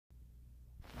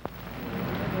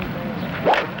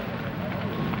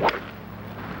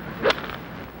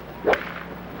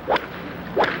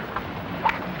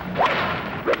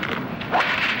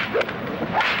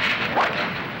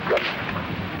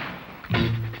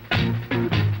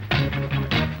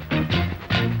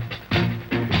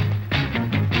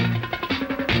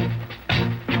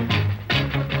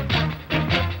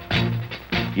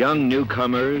Young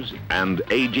newcomers and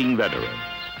aging veterans.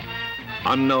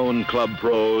 Unknown club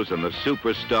pros and the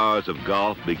superstars of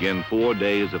golf begin 4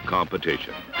 days of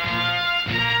competition.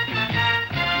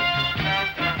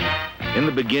 In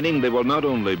the beginning, they will not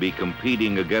only be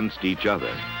competing against each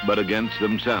other, but against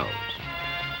themselves.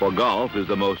 For golf is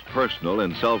the most personal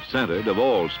and self-centered of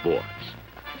all sports.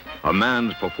 A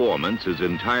man's performance is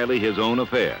entirely his own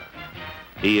affair.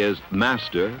 He is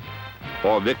master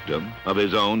or victim of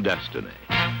his own destiny.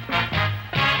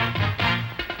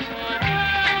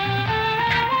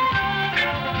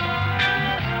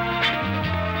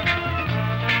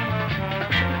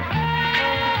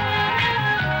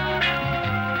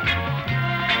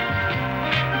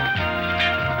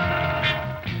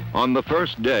 On the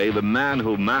first day, the man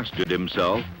who mastered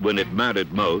himself when it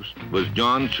mattered most was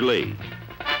John Schley.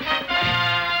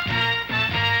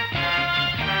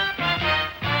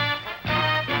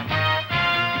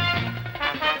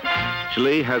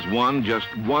 Schley has won just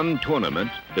one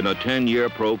tournament in a 10-year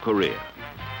pro career,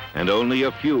 and only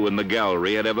a few in the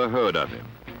gallery had ever heard of him.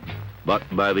 But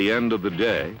by the end of the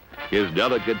day, his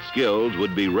delicate skills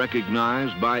would be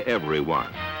recognized by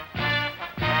everyone.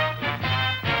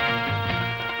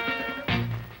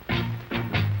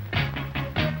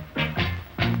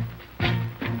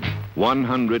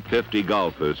 150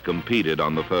 golfers competed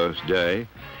on the first day,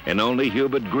 and only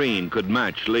Hubert Green could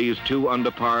match Schley's 2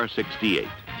 under par 68.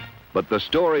 But the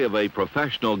story of a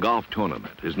professional golf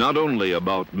tournament is not only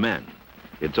about men,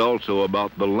 it's also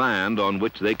about the land on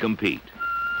which they compete.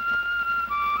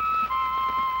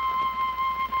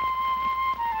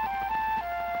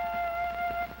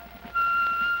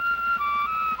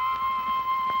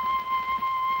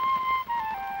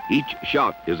 Each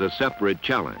shot is a separate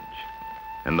challenge,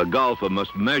 and the golfer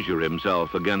must measure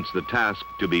himself against the task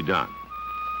to be done.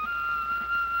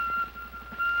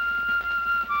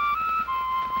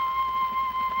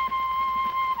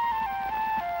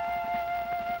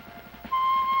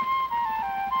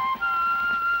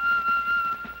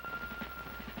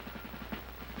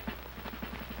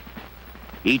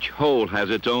 Each hole has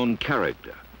its own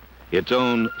character, its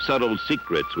own subtle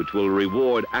secrets which will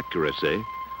reward accuracy,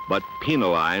 but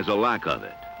penalize a lack of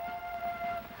it.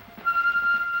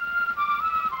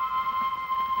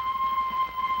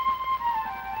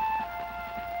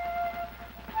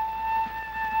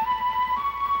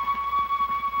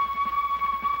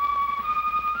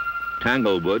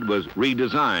 Tanglewood was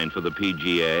redesigned for the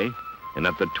PGA, and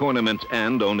at the tournament's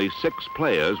end, only 6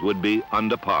 players would be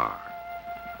under par.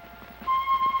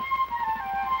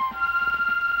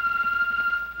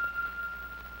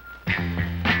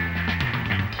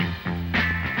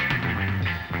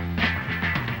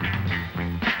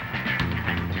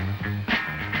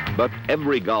 But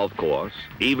every golf course,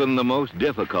 even the most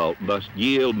difficult, must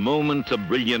yield moments of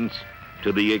brilliance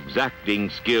to the exacting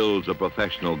skills of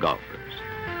professional golfers.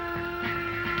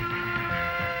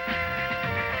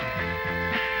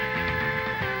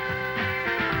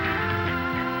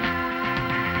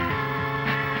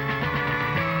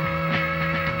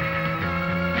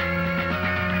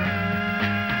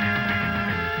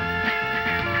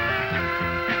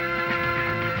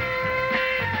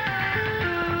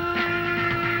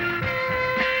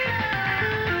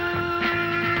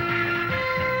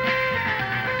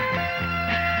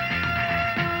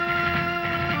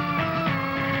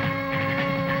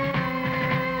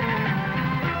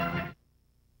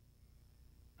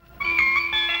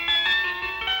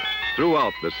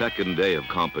 Throughout the second day of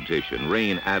competition,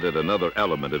 rain added another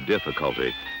element of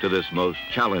difficulty to this most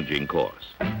challenging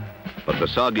course. But the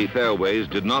soggy fairways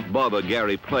did not bother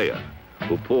Gary Player,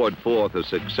 who poured forth a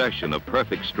succession of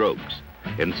perfect strokes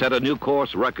and set a new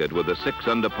course record with a 6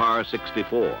 under par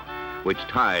 64, which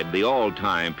tied the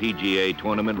all-time PGA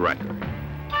tournament record.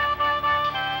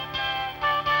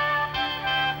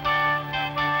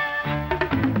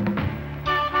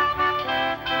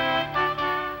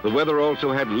 The weather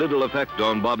also had little effect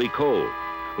on Bobby Cole,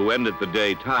 who ended the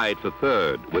day tied for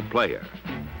 3rd with Player.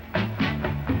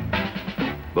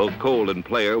 Both Cole and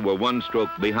Player were 1 stroke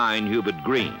behind Hubert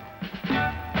Green,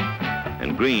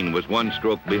 and Green was 1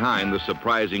 stroke behind the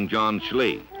surprising John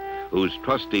Schley, whose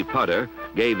trusty putter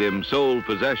gave him sole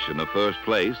possession of first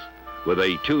place with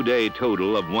a 2-day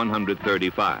total of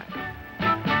 135.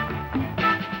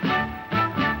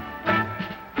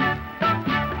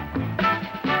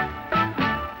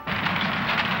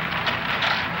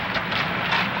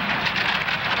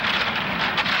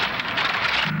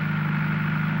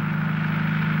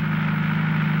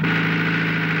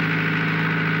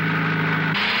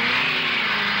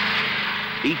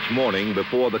 Each morning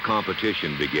before the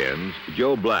competition begins,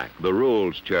 Joe Black, the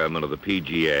rules chairman of the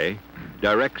PGA,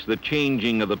 directs the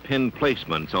changing of the pin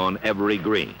placements on every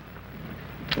green.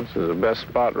 This is the best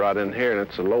spot right in here, and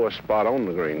it's the lowest spot on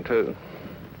the green, too.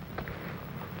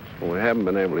 We haven't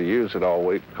been able to use it all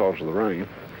week because of the rain.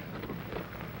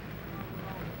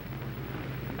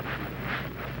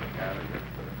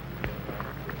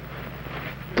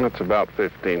 That's about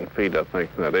 15 feet, I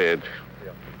think, from that edge.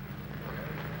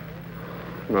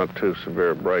 Not too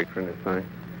severe a break or anything.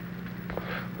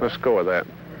 Let's go with that.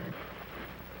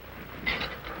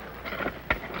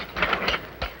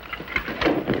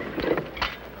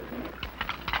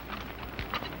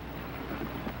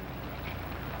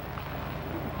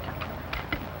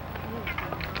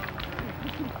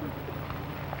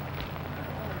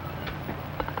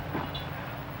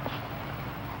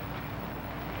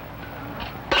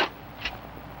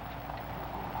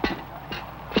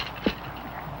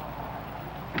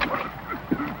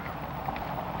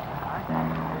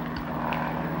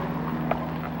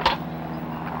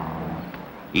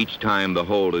 Each time the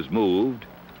hole is moved,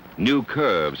 new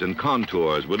curves and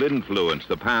contours will influence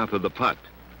the path of the putt.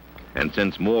 And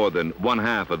since more than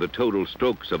 1/2 of the total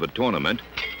strokes of a tournament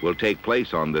will take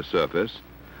place on this surface,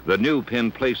 the new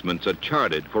pin placements are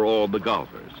charted for all the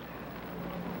golfers.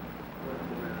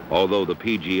 Although the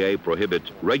PGA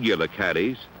prohibits regular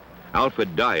caddies,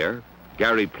 Alfred Dyer,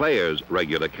 Gary Player's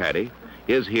regular caddy,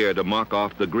 is here to mark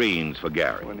off the greens for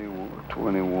Gary.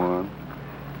 21.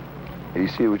 You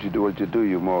see what you do,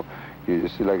 you mark. You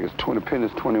see like it's 20, pin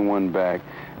is 21 back,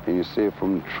 and you say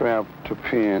from trap to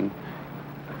pin,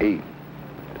 8.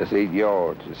 That's 8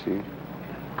 yards, you see.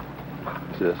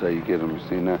 So that's how you get them, you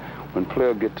see. Now, when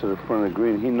player get to the front of the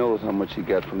green, he knows how much he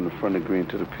got from the front of the green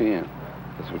to the pin.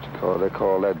 That's what you call, they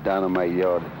call that dynamite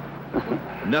yardage.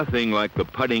 Nothing like the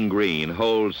putting green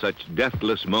holds such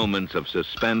deathless moments of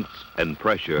suspense and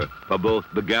pressure for both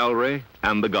the gallery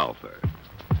and the golfer.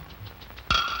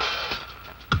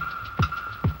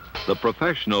 The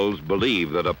professionals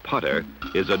believe that a putter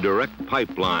is a direct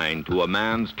pipeline to a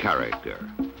man's character.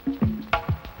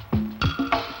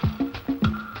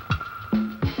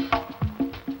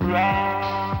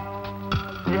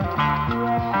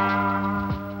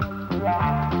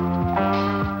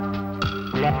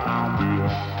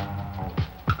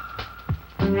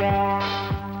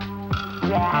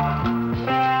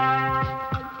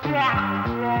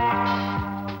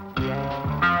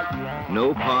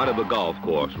 No part of a golf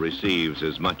course receives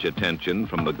as much attention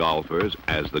from the golfers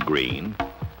as the green.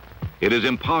 It is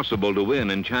impossible to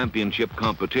win in championship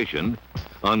competition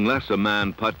unless a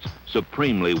man putts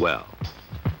supremely well.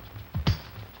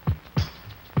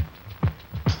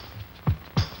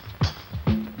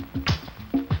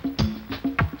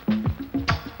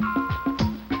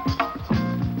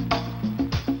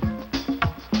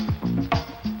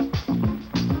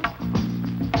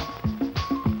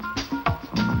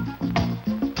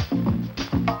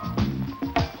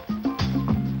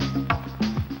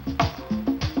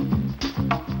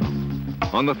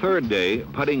 On the third day,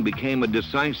 putting became a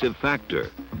decisive factor,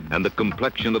 and the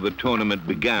complexion of the tournament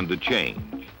began to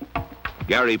change.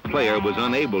 Gary Player was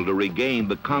unable to regain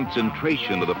the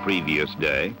concentration of the previous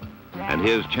day, and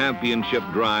his championship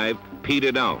drive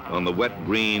petered out on the wet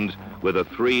greens with a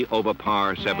 3 over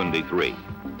par 73.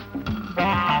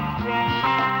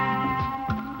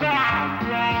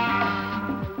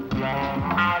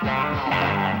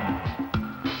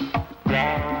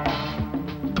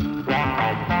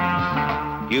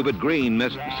 Hubert Green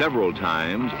missed several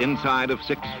times inside of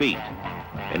 6 feet,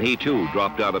 and he too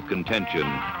dropped out of contention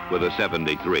with a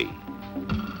 73.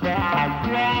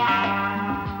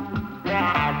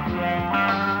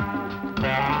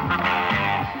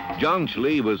 John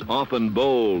Schley was often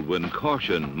bold when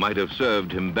caution might have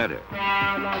served him better.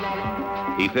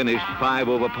 He finished 5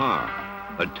 over par,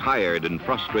 a tired and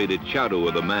frustrated shadow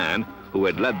of the man who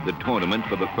had led the tournament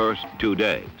for the first 2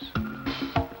 days.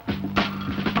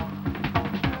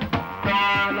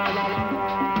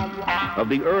 Of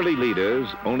the early leaders,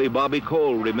 only Bobby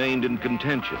Cole remained in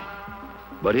contention,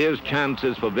 but his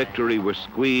chances for victory were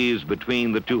squeezed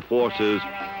between the two forces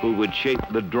who would shape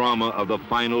the drama of the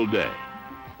final day,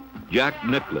 Jack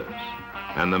Nicklaus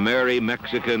and the merry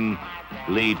Mexican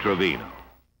Lee Trevino.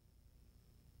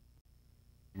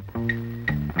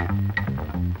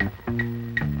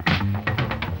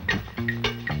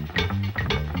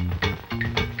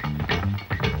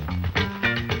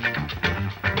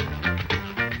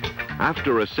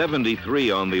 After a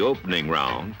 73 on the opening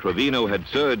round, Trevino had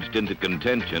surged into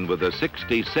contention with a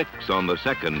 66 on the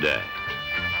second day.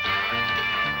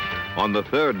 On the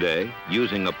third day,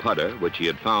 using a putter, which he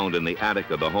had found in the attic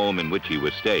of the home in which he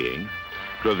was staying,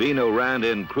 Trevino ran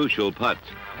in crucial putts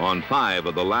on 5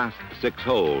 of the last 6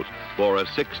 holes for a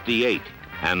 68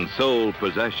 and sole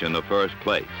possession of first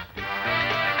place.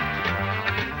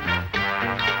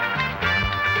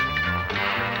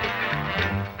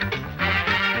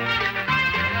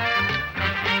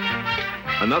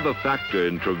 Another factor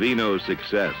in Trevino's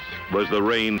success was the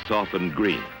rain-softened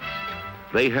greens.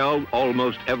 They held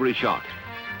almost every shot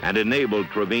and enabled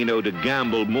Trevino to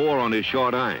gamble more on his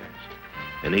short irons.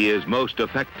 And he is most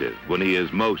effective when he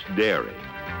is most daring.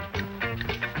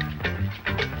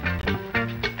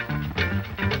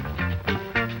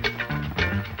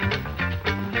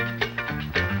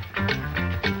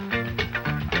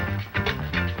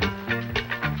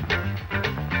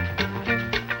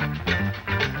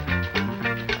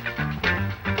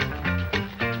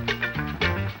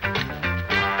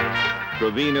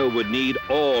 Trevino would need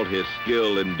all his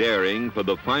skill and daring for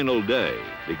the final day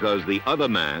because the other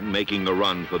man making a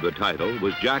run for the title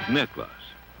was Jack Nicklaus.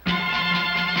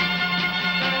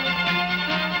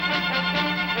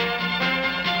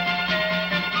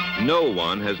 No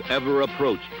one has ever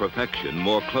approached perfection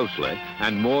more closely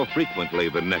and more frequently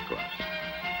than Nicklaus.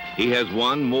 He has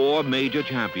won more major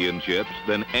championships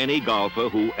than any golfer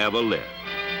who ever lived.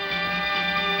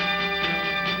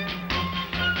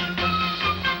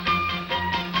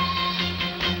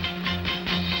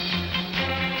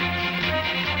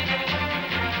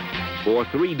 For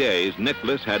 3 days,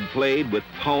 Nicklaus had played with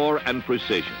power and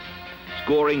precision,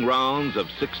 scoring rounds of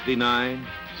 69,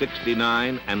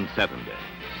 69, and 70.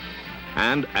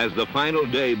 And as the final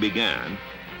day began,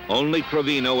 only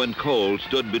Trevino and Cole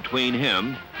stood between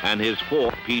him and his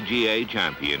 4th PGA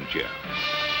championship.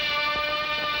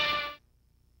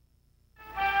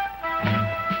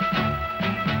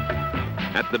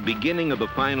 At the beginning of the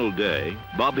final day,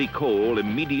 Bobby Cole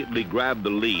immediately grabbed the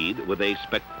lead with a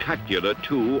spectacular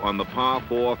 2 on the par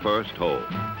 4 first hole.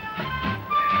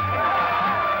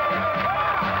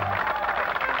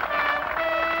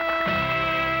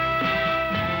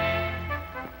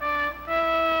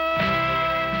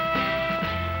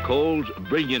 Cole's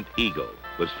brilliant eagle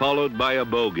was followed by a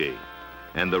bogey,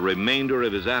 and the remainder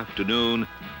of his afternoon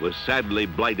was sadly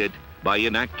blighted by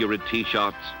inaccurate tee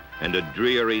shots and a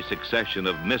dreary succession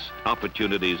of missed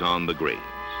opportunities on the greens.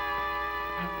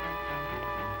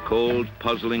 Cole's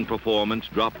puzzling performance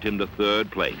dropped him to 3rd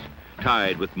place,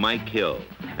 tied with Mike Hill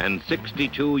and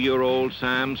 62-year-old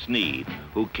Sam Snead,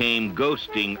 who came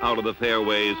ghosting out of the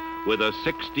fairways with a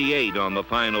 68 on the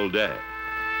final day.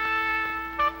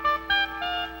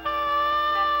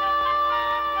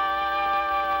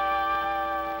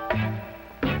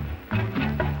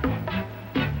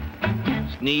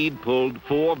 Snead pulled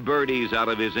 4 birdies out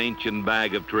of his ancient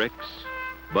bag of tricks,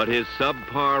 but his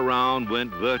subpar round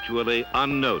went virtually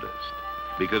unnoticed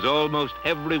because almost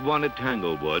everyone at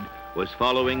Tanglewood was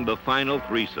following the final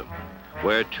threesome,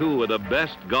 where 2 of the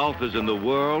best golfers in the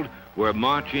world were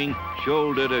marching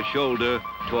shoulder to shoulder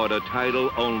toward a title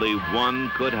only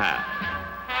one could have.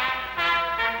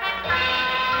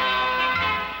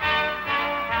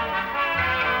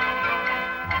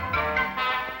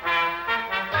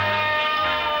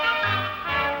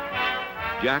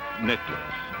 Jack Nicklaus,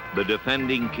 the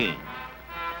defending king,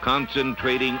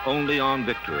 concentrating only on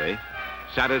victory,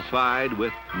 satisfied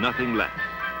with nothing less.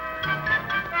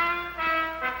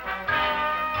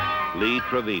 Lee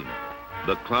Trevino,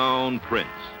 the clown prince,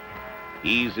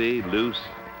 easy, loose,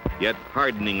 yet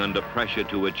hardening under pressure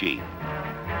to achieve.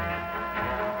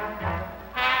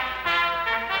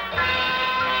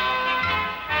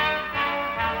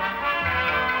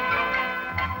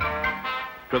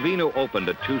 Trevino opened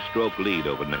a 2-stroke lead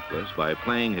over Nicklaus by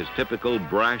playing his typical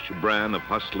brash brand of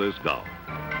hustler's golf.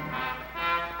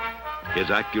 His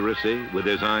accuracy with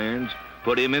his irons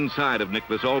put him inside of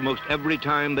Nicklaus almost every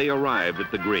time they arrived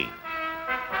at the green.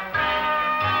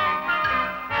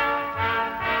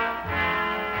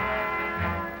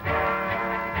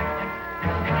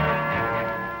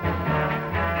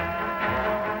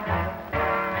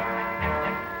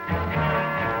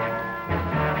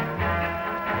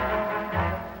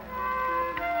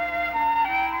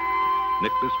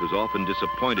 Nicklaus was often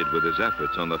disappointed with his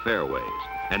efforts on the fairways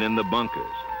and in the bunkers.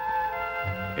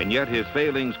 And yet his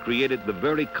failings created the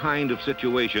very kind of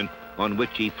situation on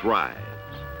which he thrives.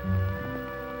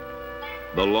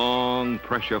 The long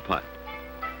pressure putt.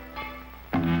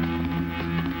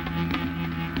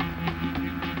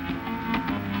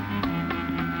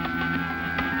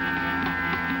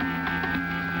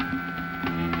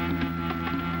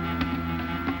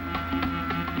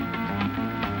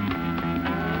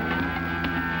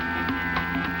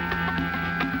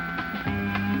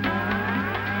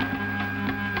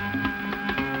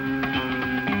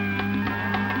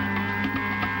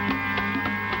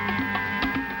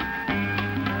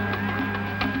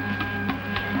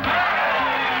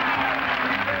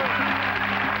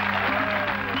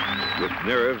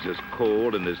 nerves as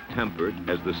cold and as tempered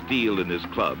as the steel in his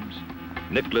clubs,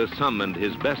 Nicklaus summoned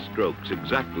his best strokes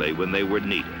exactly when they were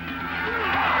needed.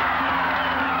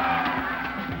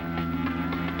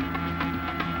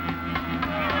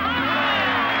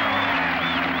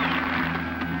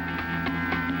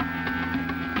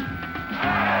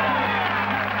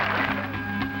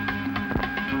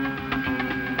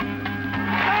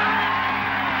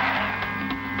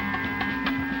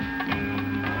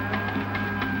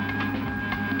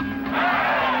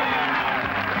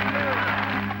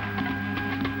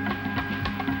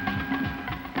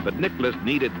 But Nicklaus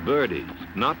needed birdies,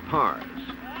 not pars,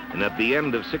 and at the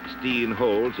end of 16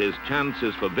 holes, his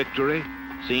chances for victory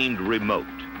seemed remote.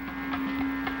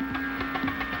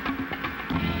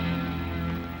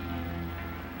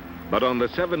 But on the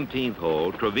 17th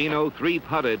hole, Trevino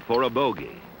three-putted for a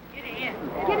bogey. Get in.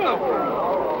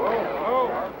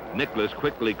 Nicklaus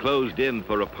quickly closed in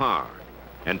for a par,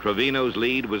 and Trevino's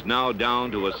lead was now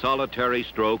down to a solitary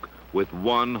stroke with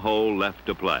one hole left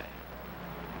to play.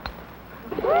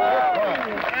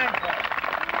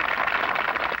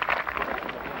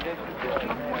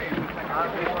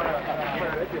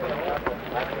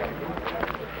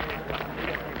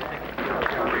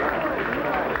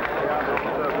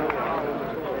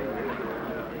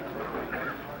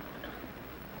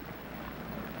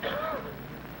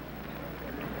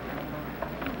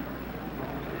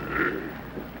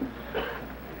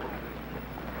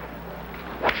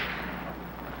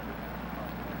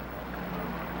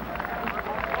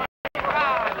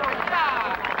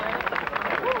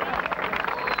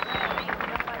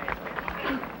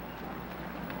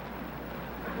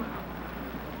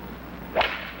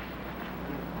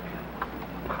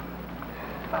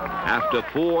 After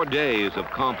 4 days of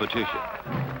competition,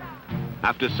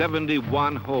 after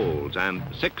 71 holes and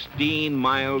 16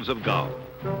 miles of golf,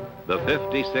 the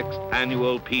 56th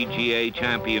annual PGA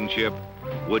Championship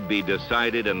would be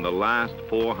decided in the last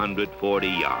 440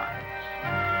 yards.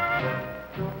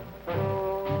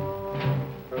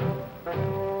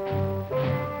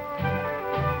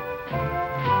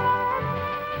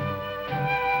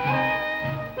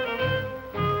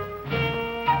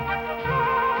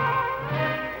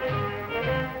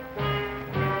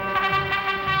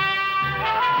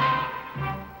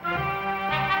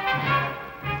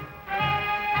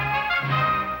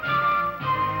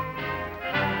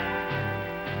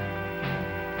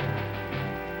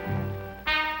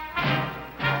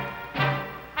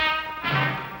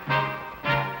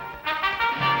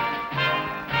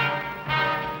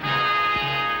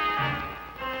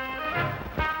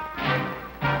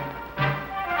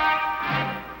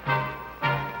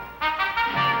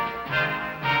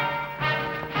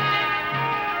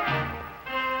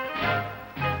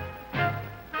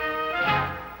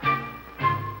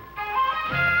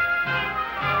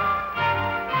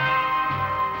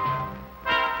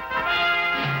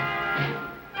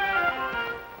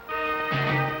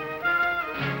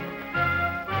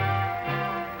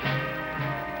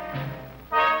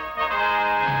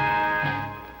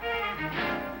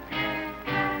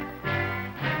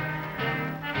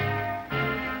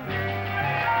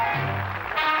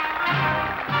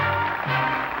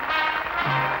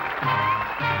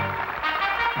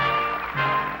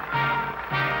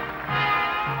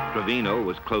 Trevino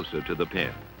was closer to the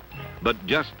pin. But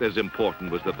just as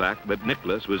important was the fact that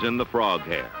Nicklaus was in the frog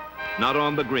hair, not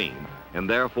on the green, and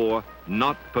therefore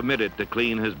not permitted to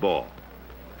clean his ball.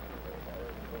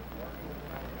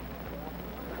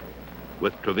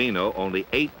 With Trevino only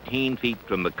 18 feet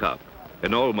from the cup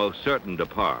and almost certain to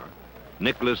par,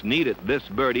 Nicklaus needed this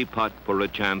birdie putt for a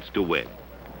chance to win.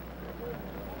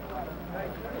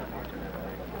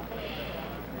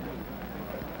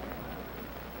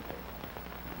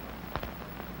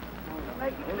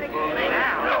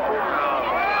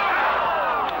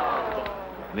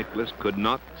 Nicklaus could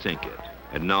not sink it,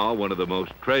 and now one of the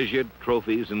most treasured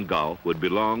trophies in golf would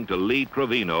belong to Lee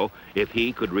Trevino if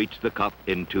he could reach the cup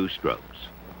in 2 strokes.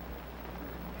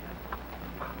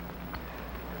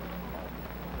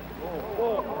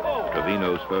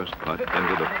 Trevino's first putt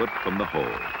entered a foot from the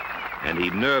hole, and he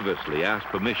nervously asked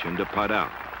permission to putt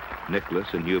out.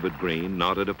 Nicklaus and Hubert Green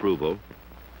nodded approval,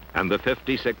 and the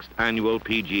 56th annual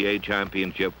PGA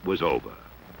Championship was over.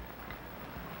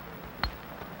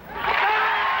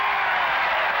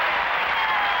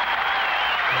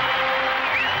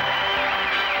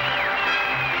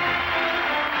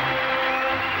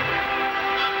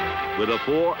 With a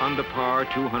 4 under par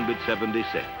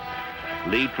 276,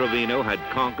 Lee Trevino had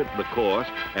conquered the course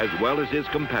as well as his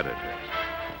competitors,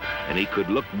 and he could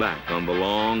look back on the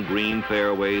long green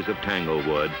fairways of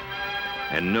Tanglewood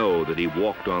and know that he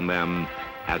walked on them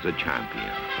as a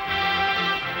champion.